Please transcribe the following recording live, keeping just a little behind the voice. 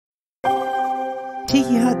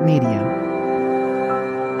Tiki Hut Media.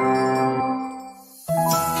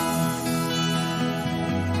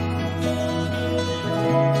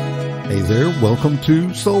 Hey there, welcome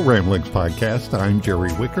to Soul Ramblings Podcast. I'm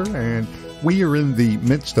Jerry Wicker, and we are in the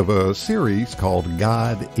midst of a series called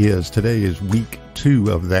God Is. Today is week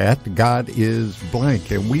 2 of that. God is blank,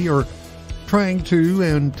 and we are trying to,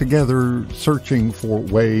 and together, searching for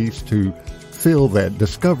ways to fill that,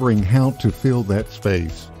 discovering how to fill that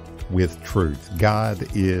space with truth. God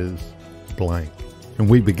is blank. And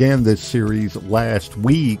we began this series last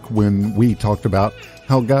week when we talked about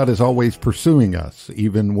how God is always pursuing us,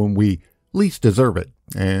 even when we least deserve it.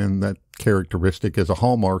 And that characteristic is a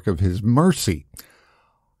hallmark of His mercy.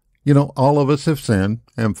 You know, all of us have sinned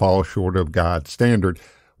and fall short of God's standard,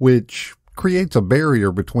 which creates a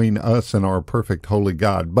barrier between us and our perfect holy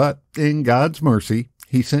God. But in God's mercy,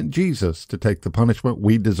 He sent Jesus to take the punishment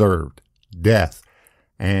we deserved, death,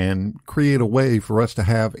 and create a way for us to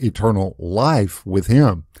have eternal life with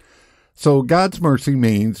Him. So God's mercy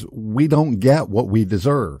means we don't get what we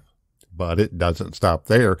deserve, but it doesn't stop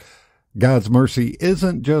there. God's mercy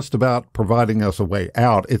isn't just about providing us a way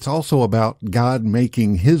out. It's also about God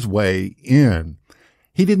making His way in.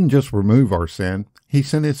 He didn't just remove our sin. He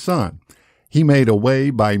sent His Son. He made a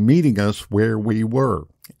way by meeting us where we were,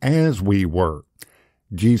 as we were.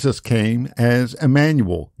 Jesus came as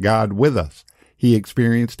Emmanuel, God with us. He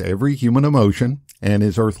experienced every human emotion, and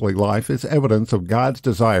His earthly life is evidence of God's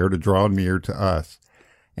desire to draw near to us.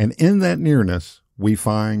 And in that nearness, we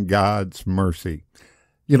find God's mercy.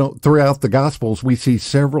 You know, throughout the Gospels, we see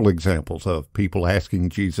several examples of people asking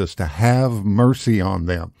Jesus to have mercy on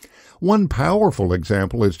them. One powerful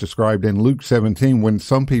example is described in Luke 17 when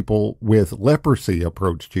some people with leprosy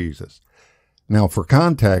approached Jesus. Now, for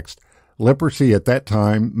context, leprosy at that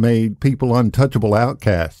time made people untouchable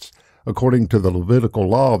outcasts. According to the Levitical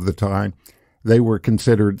law of the time, they were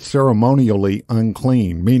considered ceremonially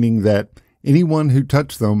unclean, meaning that anyone who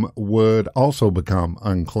touched them would also become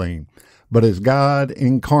unclean. But as God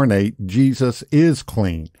incarnate, Jesus is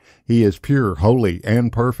clean. He is pure, holy,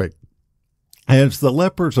 and perfect. As the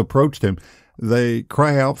lepers approached Him, they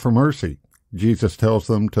cry out for mercy. Jesus tells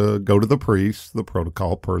them to go to the priest, the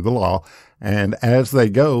protocol per the law, and as they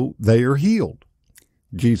go, they are healed.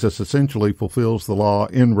 Jesus essentially fulfills the law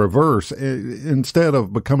in reverse. Instead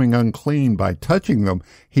of becoming unclean by touching them,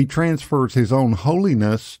 He transfers His own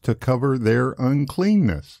holiness to cover their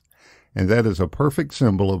uncleanness. And that is a perfect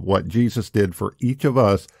symbol of what Jesus did for each of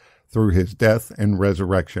us through His death and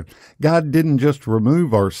resurrection. God didn't just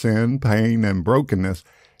remove our sin, pain, and brokenness.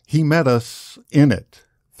 He met us in it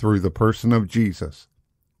through the person of Jesus.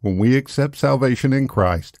 When we accept salvation in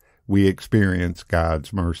Christ, we experience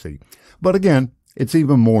God's mercy. But again, it's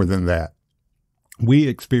even more than that. We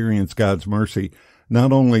experience God's mercy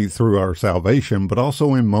not only through our salvation, but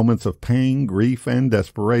also in moments of pain, grief, and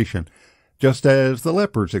desperation, just as the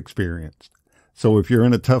lepers experienced. So if you're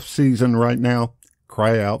in a tough season right now,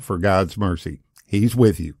 cry out for God's mercy. He's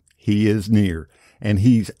with you. He is near, and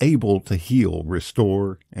He's able to heal,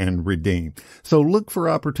 restore, and redeem. So look for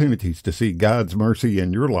opportunities to see God's mercy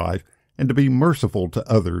in your life and to be merciful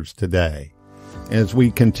to others today. As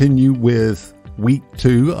we continue with Week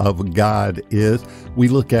 2 of God Is, we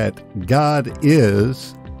look at God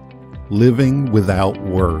is living without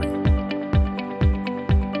worry.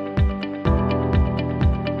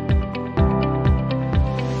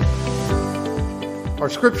 Our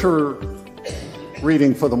scripture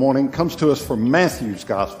reading for the morning comes to us from Matthew's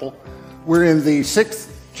Gospel. We're in the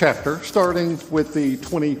 6th chapter, starting with the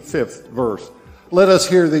 25th verse. Let us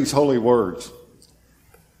hear these holy words.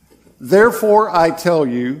 Therefore I tell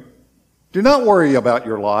you, do not worry about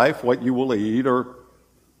your life, what you will eat or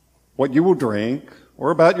what you will drink, or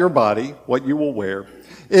about your body, what you will wear.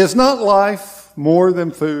 Is not life more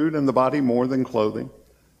than food and the body more than clothing?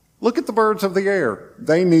 Look at the birds of the air.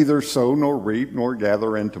 They neither sow nor reap nor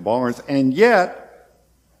gather into barns, and yet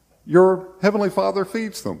your heavenly Father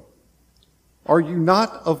feeds them. Are you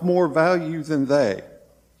not of more value than they?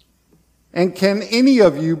 And can any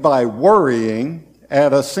of you, by worrying,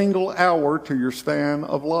 add a single hour to your span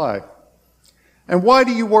of life? And why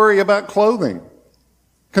do you worry about clothing?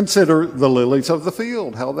 Consider the lilies of the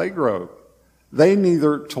field, how they grow. They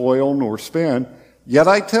neither toil nor spin. Yet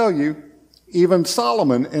I tell you, even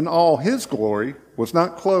Solomon in all his glory was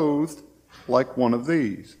not clothed like one of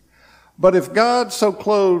these. But if God so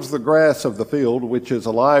clothes the grass of the field, which is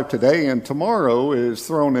alive today and tomorrow is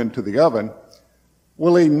thrown into the oven,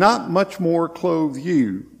 will He not much more clothe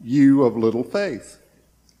you, you of little faith?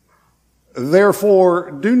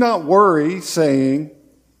 Therefore, do not worry, saying,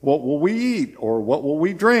 what will we eat, or what will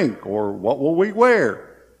we drink, or what will we wear?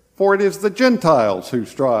 For it is the Gentiles who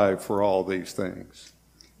strive for all these things.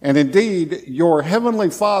 And indeed, your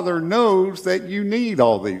heavenly Father knows that you need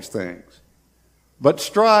all these things. But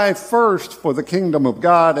strive first for the kingdom of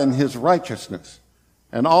God and his righteousness,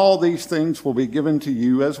 and all these things will be given to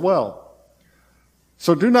you as well.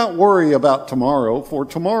 So do not worry about tomorrow, for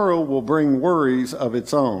tomorrow will bring worries of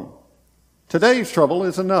its own. Today's trouble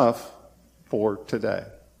is enough for today.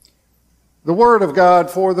 The word of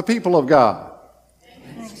God for the people of God.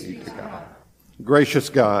 Thanks be to God. Gracious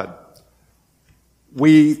God,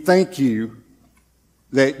 we thank you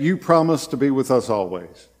that you promise to be with us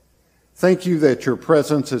always. Thank you that your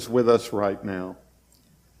presence is with us right now.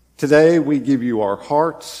 Today we give you our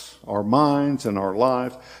hearts, our minds, and our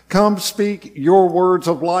lives. Come speak your words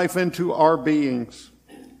of life into our beings.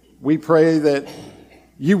 We pray that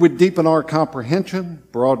you would deepen our comprehension,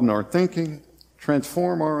 broaden our thinking,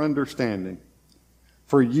 transform our understanding.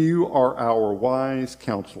 For you are our wise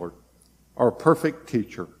counselor, our perfect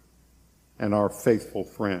teacher, and our faithful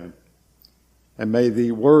friend. And may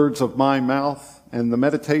the words of my mouth and the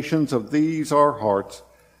meditations of these our hearts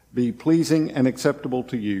be pleasing and acceptable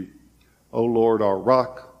to you, O Lord, our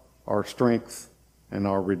rock, our strength, and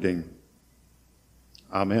our Redeemer.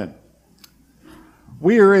 Amen.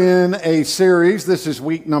 We are in a series, this is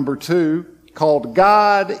week number 2, called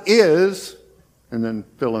God Is, and then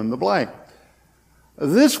fill in the blank.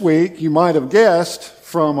 This week, you might have guessed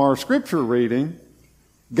from our scripture reading,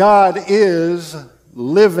 God is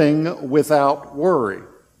living without worry.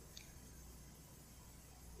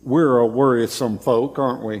 We're a worrisome folk,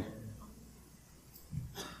 aren't we?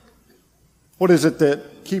 What is it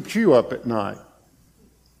that keeps you up at night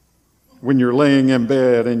when you're laying in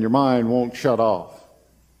bed and your mind won't shut off?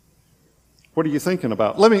 What are you thinking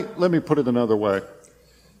about? Let me put it another way, a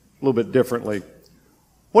little bit differently.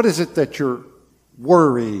 What is it that you're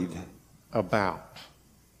worried about?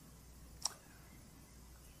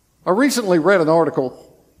 I recently read an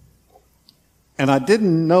article, and I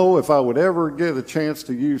didn't know if I would ever get a chance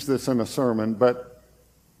to use this in a sermon, but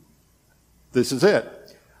this is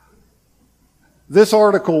it. This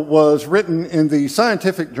article was written in the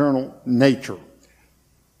scientific journal Nature.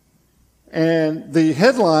 And the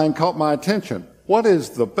headline caught my attention. What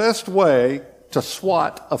is the best way to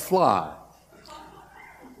swat a fly?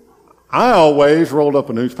 I always rolled up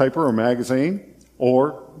a newspaper or magazine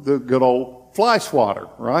or the good old fly swatter,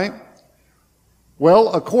 right?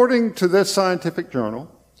 Well, according to this scientific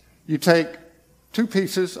journal, you take 2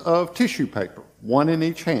 pieces of tissue paper, 1 in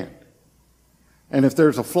each hand. And if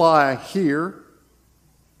there's a fly here,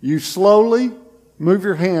 you slowly move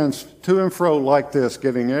your hands to and fro like this,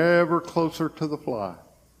 getting ever closer to the fly,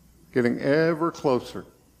 getting ever closer,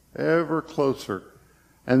 ever closer.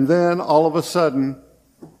 And then all of a sudden,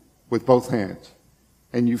 with both hands,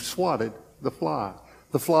 and you've swatted the fly.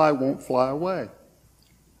 The fly won't fly away.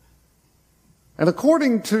 And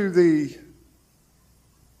according to the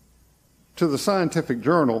scientific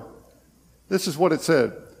journal, this is what it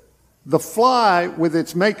said. The fly with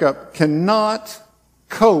its makeup cannot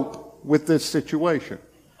cope with this situation,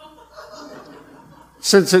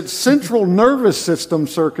 since its central nervous system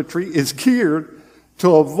circuitry is geared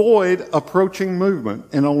to avoid approaching movement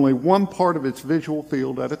in only one part of its visual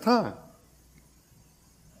field at a time.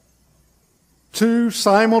 2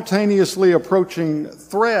 simultaneously approaching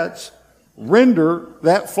threats render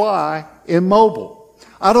that fly immobile.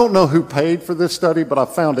 I don't know who paid for this study, but I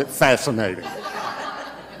found it fascinating.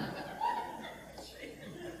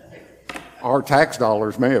 Our tax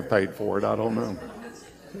dollars may have paid for it, I don't know.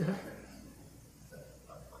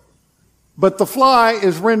 But the fly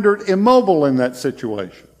is rendered immobile in that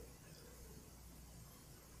situation.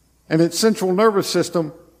 And its central nervous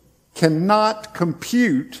system cannot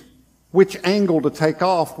compute which angle to take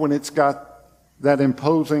off when it's got that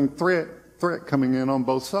imposing threat coming in on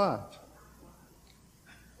both sides.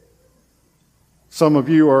 Some of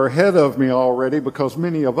you are ahead of me already because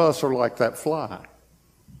many of us are like that fly.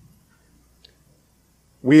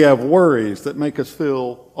 We have worries that make us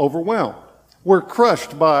feel overwhelmed. We're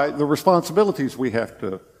crushed by the responsibilities we have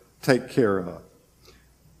to take care of.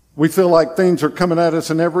 We feel like things are coming at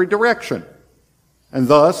us in every direction. And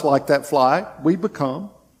thus, like that fly, we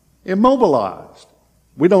become immobilized.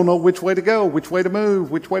 We don't know which way to go, which way to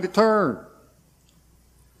move, which way to turn.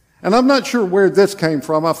 And I'm not sure where this came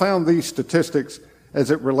from. I found these statistics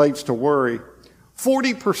as it relates to worry.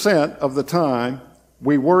 40% of the time,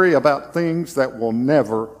 we worry about things that will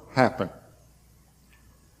never happen.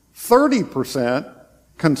 30%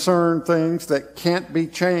 concern things that can't be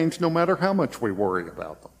changed no matter how much we worry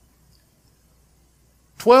about them.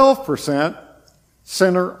 12%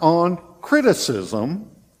 center on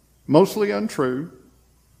criticism, mostly untrue,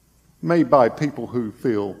 made by people who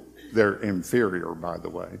feel they're inferior, by the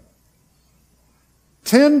way.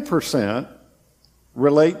 10%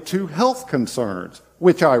 relate to health concerns,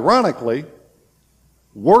 which ironically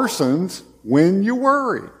worsens when you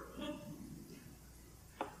worry.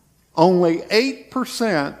 Only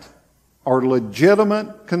 8% are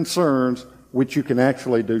legitimate concerns which you can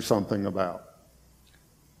actually do something about.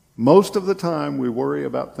 Most of the time we worry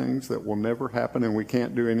about things that will never happen and we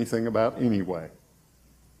can't do anything about anyway.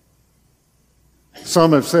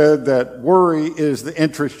 Some have said that worry is the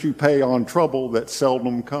interest you pay on trouble that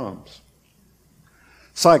seldom comes.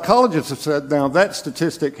 Psychologists have said now that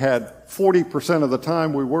statistic had 40% of the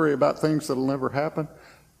time we worry about things that will never happen.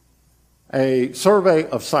 A survey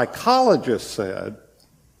of psychologists said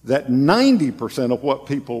that 90% of what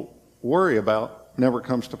people worry about never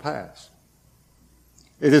comes to pass.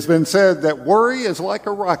 It has been said that worry is like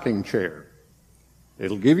a rocking chair.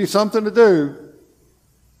 It'll give you something to do,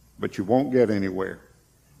 but you won't get anywhere.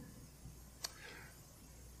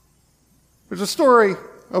 There's a story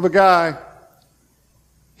of a guy.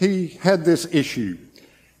 He had this issue.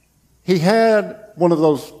 He had one of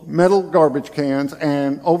those metal garbage cans,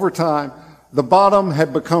 and over time, the bottom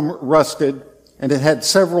had become rusted, and it had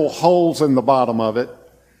several holes in the bottom of it,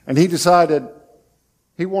 and he decided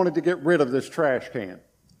he wanted to get rid of this trash can.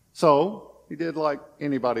 So he did like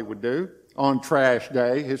anybody would do. On trash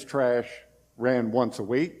day, his trash ran once a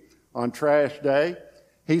week. On trash day,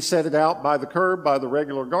 he set it out by the curb by the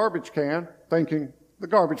regular garbage can, thinking the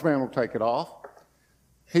garbage man will take it off.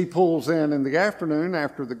 He pulls in the afternoon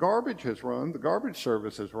after the garbage has run, the garbage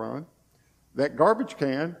service has run. That garbage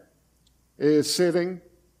can is sitting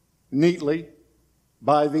neatly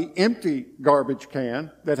by the empty garbage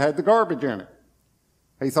can that had the garbage in it.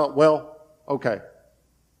 He thought, well, okay,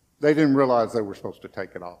 they didn't realize they were supposed to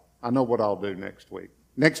take it off. I know what I'll do next week.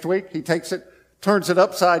 Next week, he takes it, turns it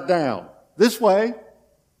upside down. This way,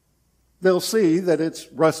 they'll see that it's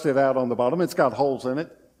rusted out on the bottom. It's got holes in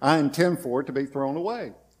it. I intend for it to be thrown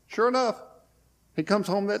away. Sure enough, he comes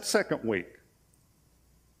home that second week.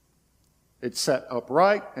 It's set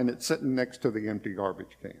upright, and it's sitting next to the empty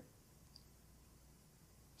garbage can.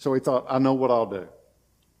 So he thought, I know what I'll do.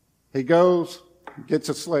 He goes, gets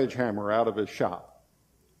a sledgehammer out of his shop,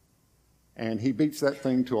 and he beats that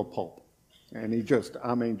thing to a pulp. And he just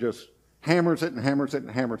hammers it and hammers it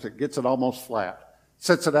and hammers it, gets it almost flat,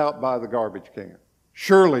 sets it out by the garbage can.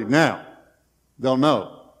 Surely now they'll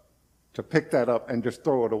know to pick that up and just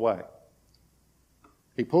throw it away.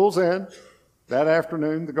 He pulls in. That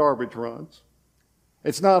afternoon, the garbage runs.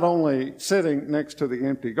 It's not only sitting next to the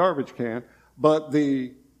empty garbage can, but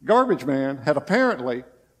the garbage man had apparently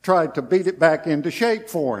tried to beat it back into shape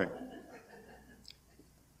for him.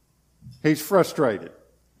 He's frustrated.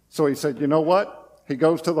 So he said, you know what? He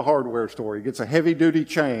goes to the hardware store. He gets a heavy-duty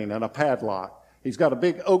chain and a padlock. He's got a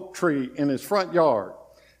big oak tree in his front yard.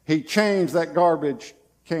 He chains that garbage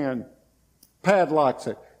can, padlocks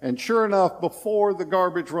it, and sure enough, before the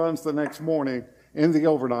garbage runs the next morning, in the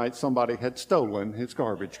overnight, somebody had stolen his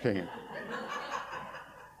garbage can.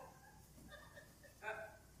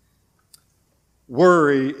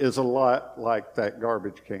 Worry is a lot like that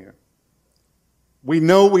garbage can. We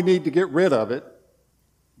know we need to get rid of it,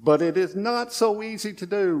 but it is not so easy to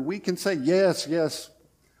do. We can say, yes,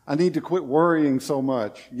 I need to quit worrying so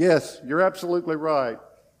much. Yes, you're absolutely right.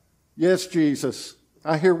 Yes, Jesus,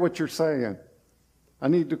 I hear what you're saying. I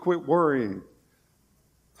need to quit worrying.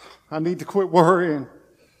 I need to quit worrying.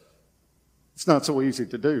 It's not so easy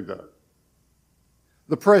to do, though.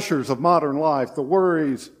 The pressures of modern life, the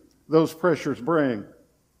worries those pressures bring,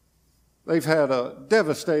 they've had a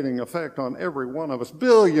devastating effect on every one of us.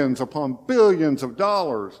 Billions upon billions of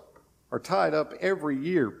dollars are tied up every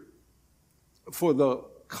year for the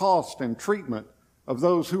cost and treatment of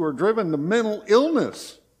those who are driven to mental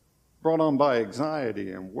illness brought on by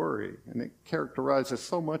anxiety and worry, and it characterizes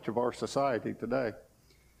so much of our society today.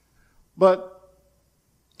 But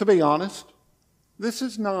to be honest, this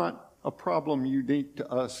is not a problem unique to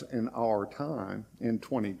us in our time in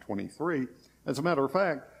 2023. As a matter of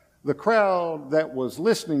fact, the crowd that was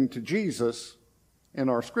listening to Jesus in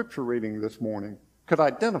our scripture reading this morning could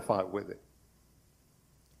identify with it.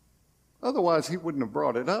 Otherwise, he wouldn't have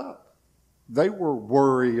brought it up. They were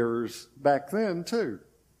worriers back then, too.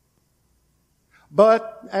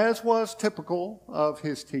 But as was typical of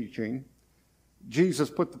his teaching, Jesus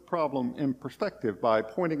put the problem in perspective by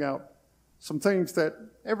pointing out some things that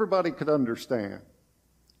everybody could understand.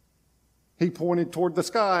 He pointed toward the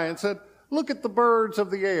sky and said, look at the birds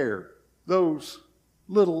of the air, those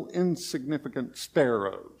little insignificant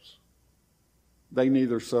sparrows. They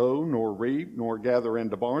neither sow nor reap nor gather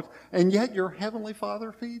into barns, and yet your heavenly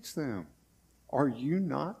Father feeds them. Are you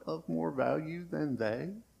not of more value than they?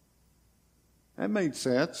 That made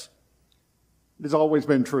sense. It has always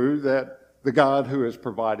been true that the God who has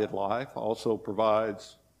provided life also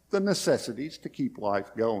provides the necessities to keep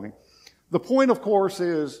life going. The point, of course,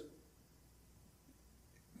 is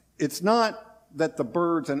it's not that the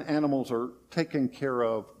birds and animals are taken care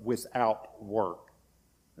of without work.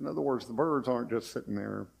 In other words, the birds aren't just sitting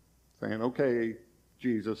there saying, okay,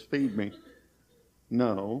 Jesus, feed me.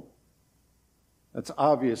 No, that's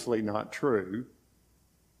obviously not true.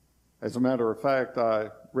 As a matter of fact, I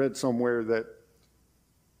read somewhere that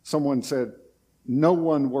someone said, no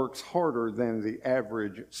one works harder than the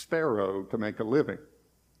average sparrow to make a living.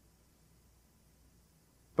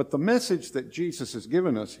 But the message that Jesus has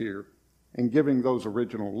given us here and giving those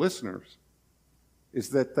original listeners is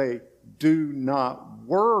that they do not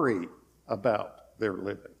worry about their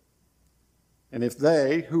living. And if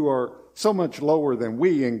they, who are so much lower than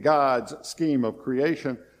we in God's scheme of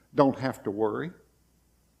creation, don't have to worry,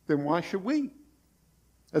 then why should we?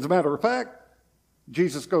 As a matter of fact,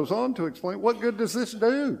 Jesus goes on to explain, what good does this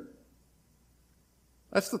do?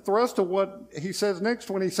 That's the thrust of what he says next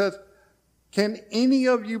when he says, can any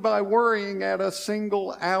of you by worrying add a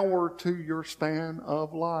single hour to your span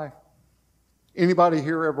of life? Anybody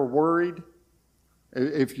here ever worried?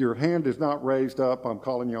 If your hand is not raised up, I'm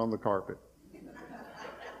calling you on the carpet.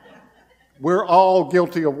 We're all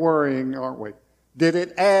guilty of worrying, aren't we? Did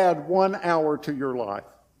it add 1 hour to your life?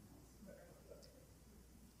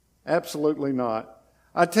 Absolutely not.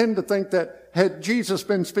 I tend to think that had Jesus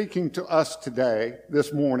been speaking to us today,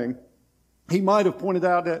 this morning, he might have pointed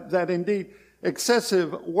out that indeed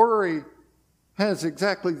excessive worry has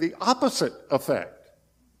exactly the opposite effect.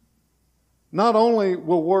 Not only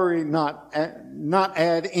will worry not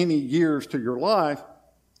add any years to your life,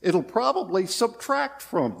 it'll probably subtract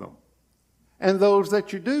from them. And those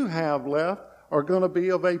that you do have left are going to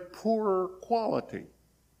be of a poorer quality.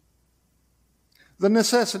 The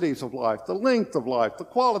necessities of life, the length of life, the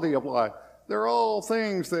quality of life, they're all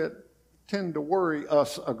things that tend to worry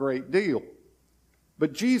us a great deal.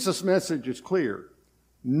 But Jesus' message is clear.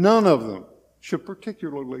 None of them should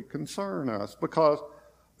particularly concern us because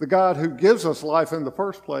the God who gives us life in the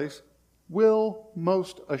first place will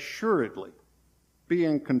most assuredly be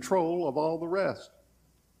in control of all the rest.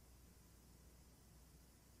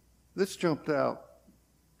 This jumped out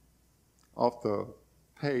off the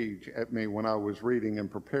page at me when I was reading and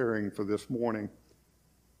preparing for this morning.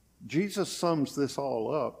 Jesus sums this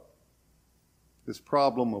all up, this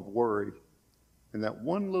problem of worry, in that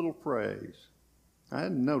one little phrase. I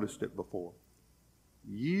hadn't noticed it before.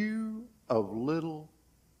 You of little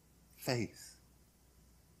faith.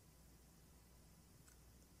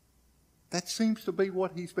 That seems to be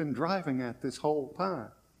what he's been driving at this whole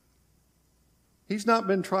time. He's not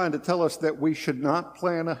been trying to tell us that we should not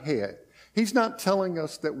plan ahead. He's not telling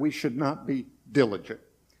us that we should not be diligent.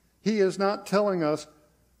 He is not telling us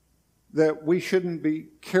that we shouldn't be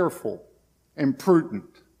careful and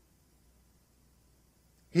prudent.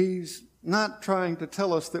 He's not trying to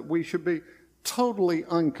tell us that we should be totally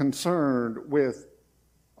unconcerned with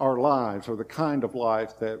our lives or the kind of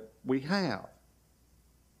life that we have.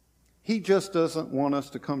 He just doesn't want us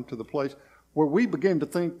to come to the place where we begin to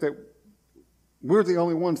think that we're the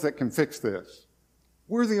only ones that can fix this.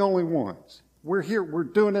 We're the only ones. We're here. We're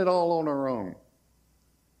doing it all on our own.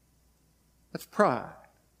 That's pride.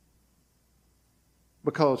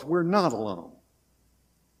 Because we're not alone.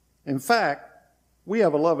 In fact, we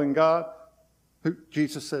have a loving God who,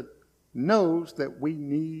 Jesus said, knows that we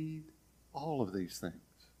need all of these things.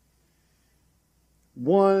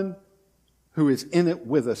 One who is in it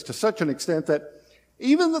with us to such an extent that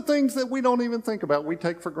even the things that we don't even think about, we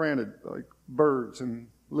take for granted, like birds and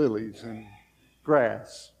lilies and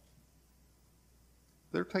grass.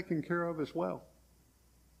 They're taken care of as well.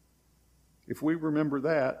 If we remember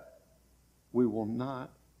that, we will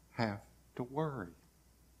not have to worry.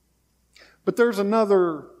 But there's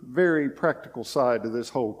another very practical side to this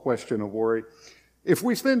whole question of worry. If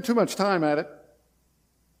we spend too much time at it,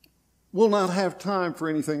 we'll not have time for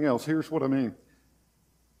anything else. Here's what I mean.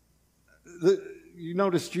 You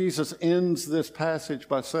notice Jesus ends this passage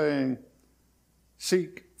by saying,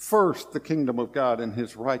 seek first the kingdom of God and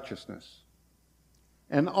his righteousness.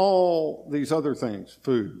 And all these other things,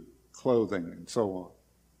 food, clothing, and so on,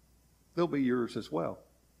 they'll be yours as well.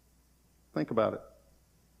 Think about it.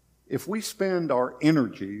 If we spend our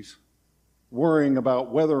energies worrying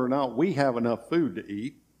about whether or not we have enough food to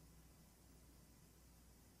eat,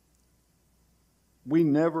 we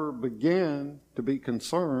never begin to be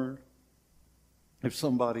concerned if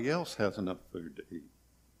somebody else has enough food to eat.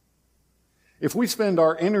 If we spend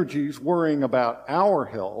our energies worrying about our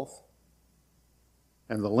health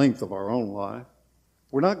and the length of our own life,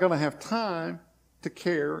 we're not going to have time to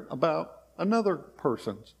care about another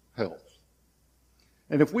person's health.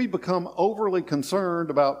 And if we become overly concerned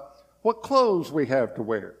about what clothes we have to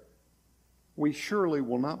wear, we surely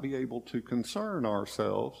will not be able to concern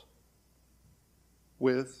ourselves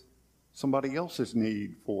with somebody else's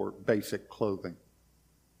need for basic clothing.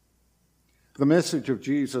 The message of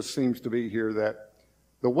Jesus seems to be here that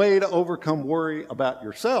the way to overcome worry about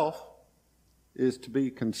yourself is to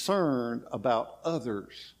be concerned about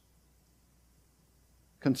others.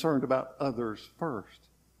 Concerned about others first.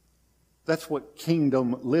 That's what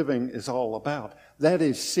kingdom living is all about. That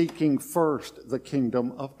is seeking first the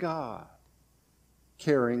kingdom of God.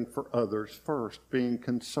 Caring for others first, being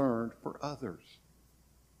concerned for others.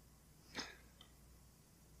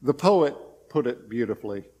 The poet put it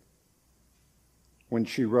beautifully when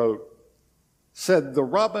she wrote, "Said the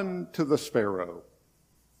robin to the sparrow,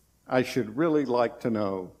 I should really like to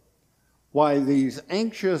know why these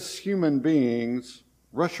anxious human beings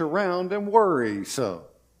rush around and worry so."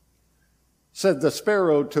 Said the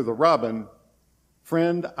sparrow to the robin,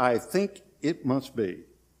 "Friend, I think it must be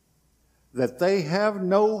that they have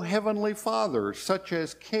no heavenly Father such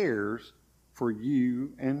as cares for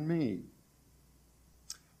you and me."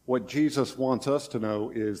 What Jesus wants us to know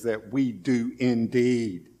is that we do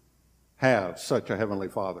indeed have such a heavenly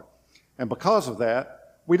Father. And because of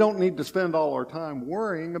that, we don't need to spend all our time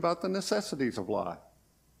worrying about the necessities of life.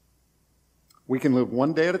 We can live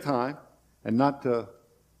one day at a time and not to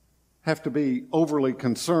have to be overly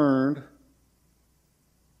concerned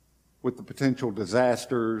with the potential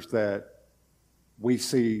disasters that we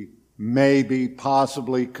see maybe,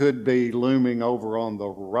 possibly, could be looming over on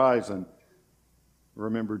the horizon.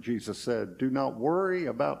 Remember, Jesus said, "Do not worry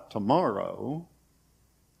about tomorrow,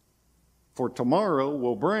 for tomorrow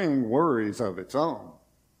will bring worries of its own."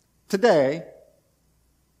 Today's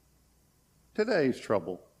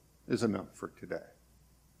trouble is enough for today.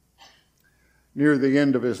 Near the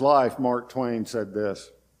end of his life, Mark Twain said this,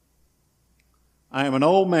 "I am an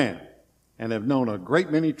old man and have known a great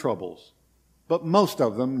many troubles, but most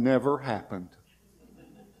of them never happened."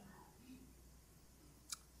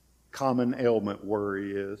 Common ailment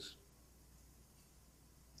worry is.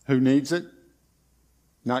 Who needs it?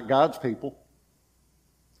 Not God's people.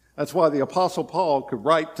 That's why the Apostle Paul could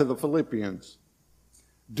write to the Philippians,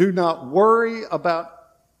 "Do not worry about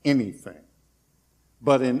anything,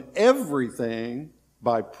 but in everything,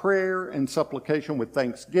 by prayer and supplication with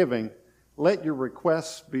thanksgiving, let your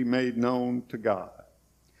requests be made known to God.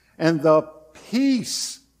 And the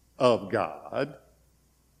peace of God,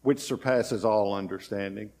 which surpasses all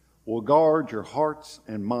understanding, will guard your hearts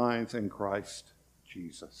and minds in Christ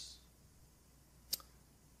Jesus."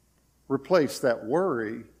 Replace that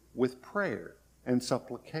worry with prayer and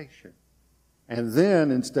supplication. And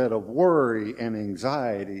then, instead of worry and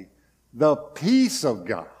anxiety, the peace of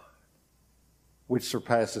God, which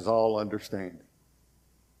surpasses all understanding,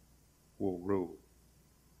 will rule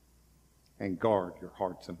and guard your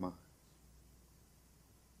hearts and minds.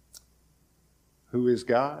 Who is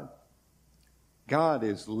God? God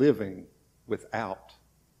is living without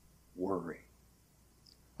worry.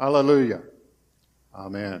 Hallelujah.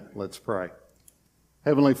 Amen. Let's pray.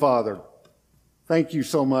 Heavenly Father, thank you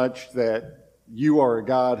so much that you are a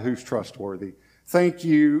God who's trustworthy. Thank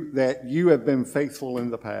you that you have been faithful in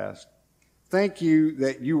the past. Thank you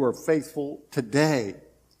that you are faithful today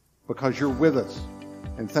because you're with us.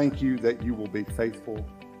 And thank you that you will be faithful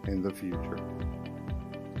in the future.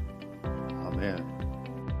 Amen.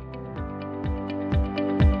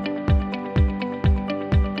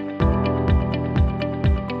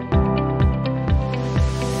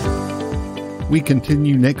 We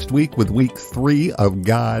continue next week with week 3 of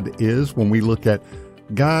God Is, when we look at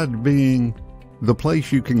God being the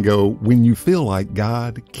place you can go when you feel like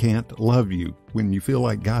God can't love you, when you feel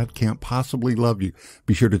like God can't possibly love you.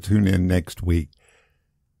 Be sure to tune in next week.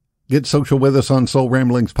 Get social with us on Soul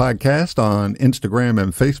Ramblings Podcast on Instagram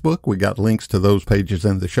and Facebook. We got links to those pages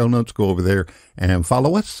in the show notes. Go over there and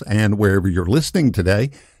follow us. And wherever you're listening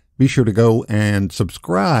today, be sure to go and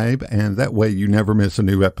subscribe, and that way you never miss a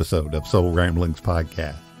new episode of Soul Ramblings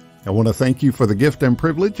Podcast. I want to thank you for the gift and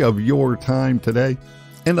privilege of your time today,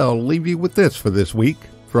 and I'll leave you with this for this week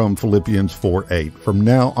from Philippians 4:8. From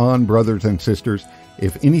now on, brothers and sisters,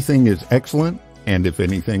 if anything is excellent and if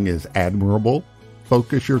anything is admirable,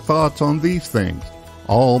 focus your thoughts on these things: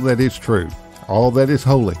 all that is true, all that is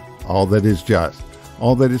holy, all that is just,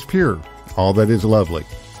 all that is pure, all that is lovely,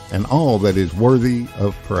 and all that is worthy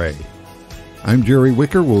of praise. I'm Jerry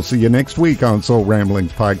Wicker. We'll see you next week on Soul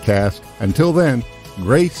Ramblings Podcast. Until then,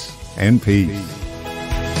 grace and peace.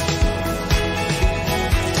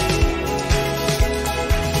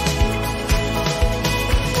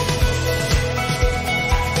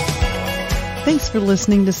 Thanks for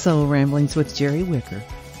listening to Soul Ramblings with Jerry Wicker.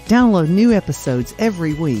 Download new episodes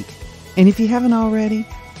every week. And if you haven't already,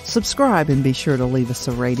 subscribe and be sure to leave us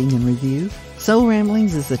a rating and review. Soul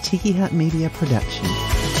Ramblings is a Tiki Hut Media production.